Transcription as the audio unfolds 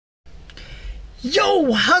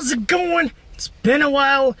Yo, how's it going? It's been a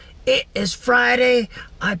while. It is Friday.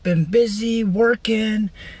 I've been busy working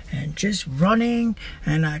and just running,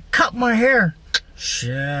 and I cut my hair.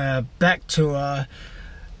 Shit, back to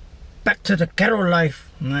the ghetto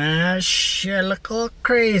life. Shit, look all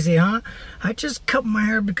crazy, huh? I just cut my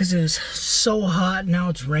hair because it was so hot. Now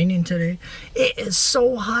it's raining today. It is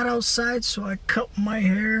so hot outside, so I cut my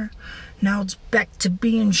hair. Now it's back to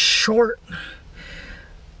being short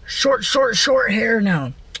hair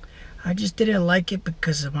now. I just didn't like it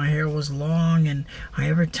because my hair was long, and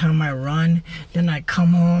every time I run, then I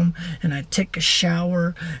come home and I take a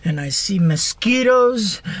shower and I see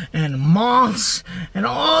mosquitoes and moths and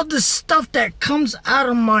all the stuff that comes out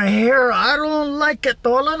of my hair. I don't like it.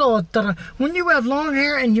 When you have long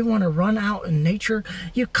hair and you want to run out in nature,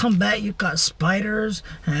 you come back, you got spiders,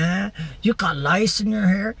 you got lice in your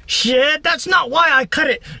hair. Shit, that's not why I cut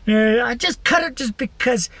it. I just cut it just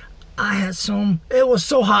because it was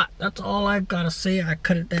so hot. That's all I gotta say. I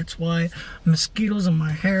cut it, that's why. Mosquitoes in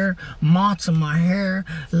my hair, moths in my hair,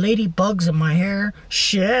 ladybugs in my hair.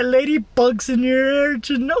 Shit, ladybugs in your hair.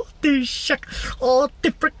 You know these shuck, all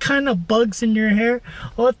different kind of bugs in your hair.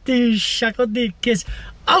 All these shuck, all these kids.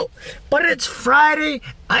 Oh, but it's Friday.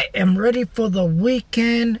 I am ready for the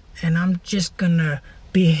weekend, and I'm just gonna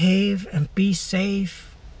behave and be safe.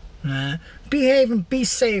 Behave and be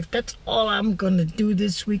safe. That's all I'm gonna do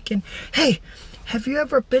this weekend. Hey, have you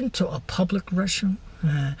ever been to a public restroom?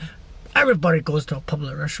 Everybody goes to a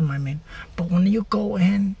public restroom, I mean. But when you go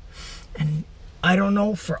in, and I don't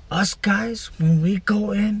know, for us guys, when we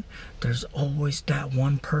go in, there's always that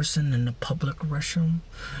one person in the public restroom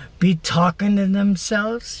be talking to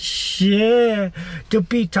themselves. Shit. They'll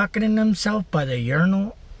be talking to themselves by the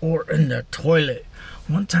urinal or in the toilet.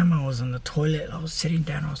 One time I was in the toilet, I was sitting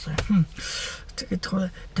down, I was like, take a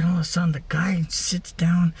toilet. Then all of a sudden the guy sits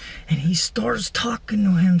down and he starts talking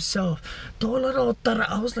to himself. I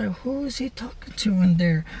was like, who is he talking to in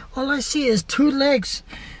there? All I see is two legs.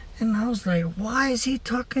 And I was like, why is he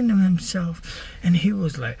talking to himself? And he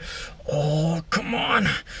was like, oh, come on.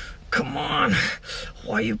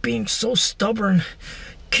 Why are you being so stubborn?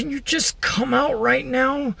 Can you just come out right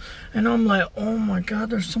now? And I'm like, oh my God,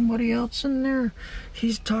 there's somebody else in there.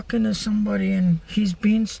 He's talking to somebody and he's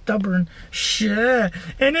being stubborn. Shit.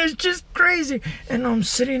 And it's just crazy. And I'm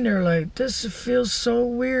sitting there like, this feels so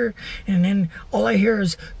weird. And then all I hear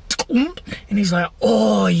is, and he's like,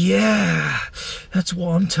 oh yeah, that's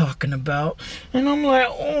what I'm talking about. And I'm like,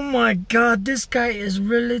 oh my God, this guy is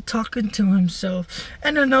really talking to himself.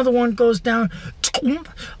 And another one goes down,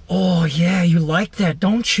 oh yeah, you like that,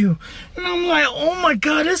 don't you? And I'm like, oh my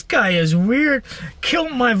God, this guy is weird.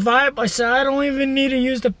 Killed my vibe. I said, I don't even need to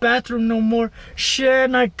use the bathroom no more. Shit.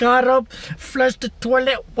 And I got up, flushed the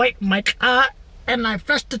toilet, wiped my car, and I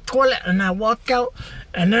flushed the toilet and I walk out.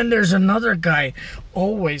 And then there's another guy,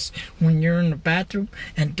 always when you're in the bathroom,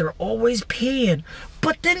 and they're always peeing,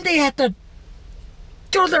 but then they have to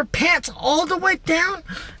throw their pants all the way down.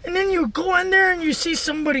 And then you go in there and you see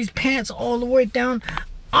somebody's pants all the way down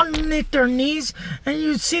underneath their knees, and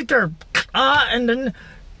you see their and then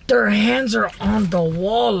their hands are on the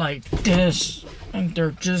wall like this, and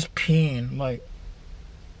they're just peeing. Like,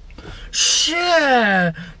 shit,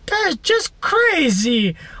 that is just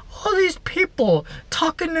crazy. All these people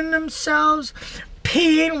talking to themselves,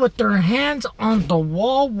 peeing with their hands on the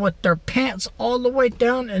wall with their pants all the way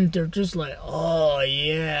down, and they're just like, oh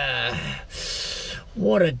yeah,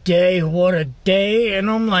 what a day. And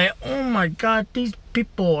I'm like, oh my God, these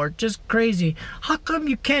people are just crazy. How come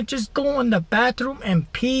you can't just go in the bathroom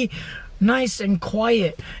and pee nice and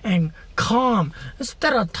quiet and calm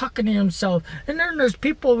instead of talking to himself? And then there's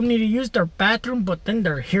people who need to use their bathroom, but then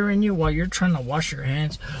they're hearing you while you're trying to wash your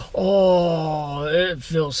hands. Oh, it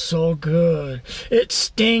feels so good. It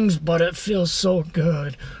stings, but it feels so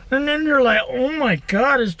good. And then you're like, oh my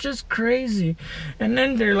God, it's just crazy. And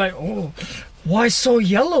then they're like, oh, why so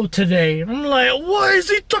yellow today? I'm like, what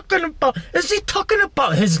is he talking about? Is he talking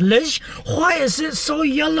about his lish? Why is it so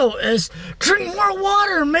yellow? Drink more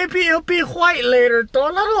water. Maybe it'll be white later.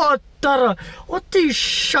 What the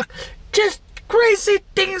shuck? Just crazy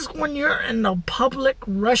things when you're in the public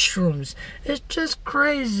restrooms. It's just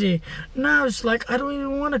crazy. Now it's like, I don't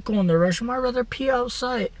even want to go in the restroom. I'd rather pee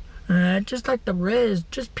outside. Just like the res,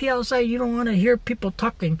 just pee outside. You don't want to hear people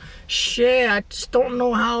talking. Shit, I just don't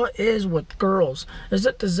know how it is with girls. Is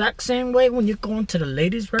it the exact same way when you go into the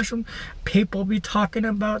ladies' restroom? People be talking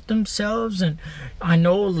about themselves, and I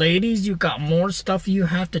know ladies, you got more stuff you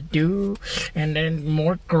have to do, and then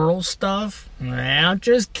more girl stuff. I'm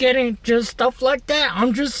just kidding, just stuff like that.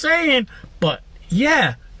 I'm just saying. But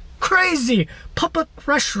yeah, crazy. Public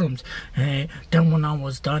restrooms. And then when I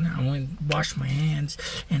was done, I went and washed my hands,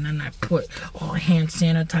 and then I put all hand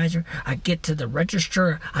sanitizer. I get to the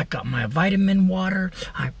register. I got my vitamin water.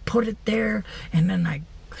 I put it there, and then I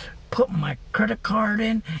put my credit card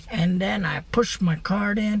in, and then I pushed my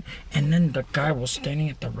card in, and then the guy was standing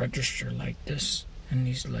at the register like this, and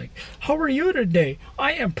he's like, "How are you today?"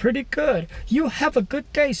 "I am pretty good. You have a good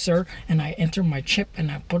day, sir." And I enter my chip, and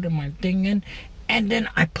I put my thing in, and then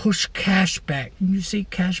I push cash back. You see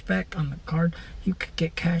cash back on the card? You could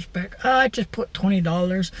get cash back. I just put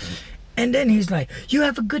 $20, and then he's like, "You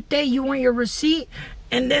have a good day. You want your receipt?"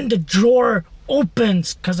 And then the drawer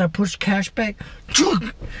opens because I pushed cash back.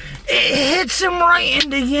 It hits him right in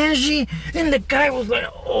the Yanji, and the guy was like,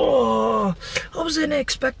 "Oh, I wasn't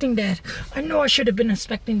expecting that. I know I should have been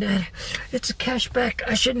expecting that. It's a cash back.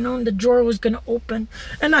 I should have known the drawer was gonna open."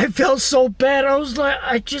 And I felt so bad. I was like,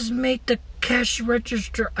 I just made the cash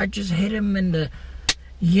register. I just hit him in the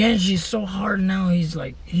Yanji so hard. Now he's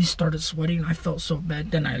like, he started sweating. I felt so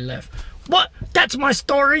bad. Then I left. What? That's my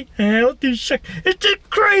story. Hell, this shit. It's just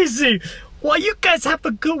crazy. Well, you guys have a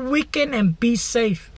good weekend and be safe.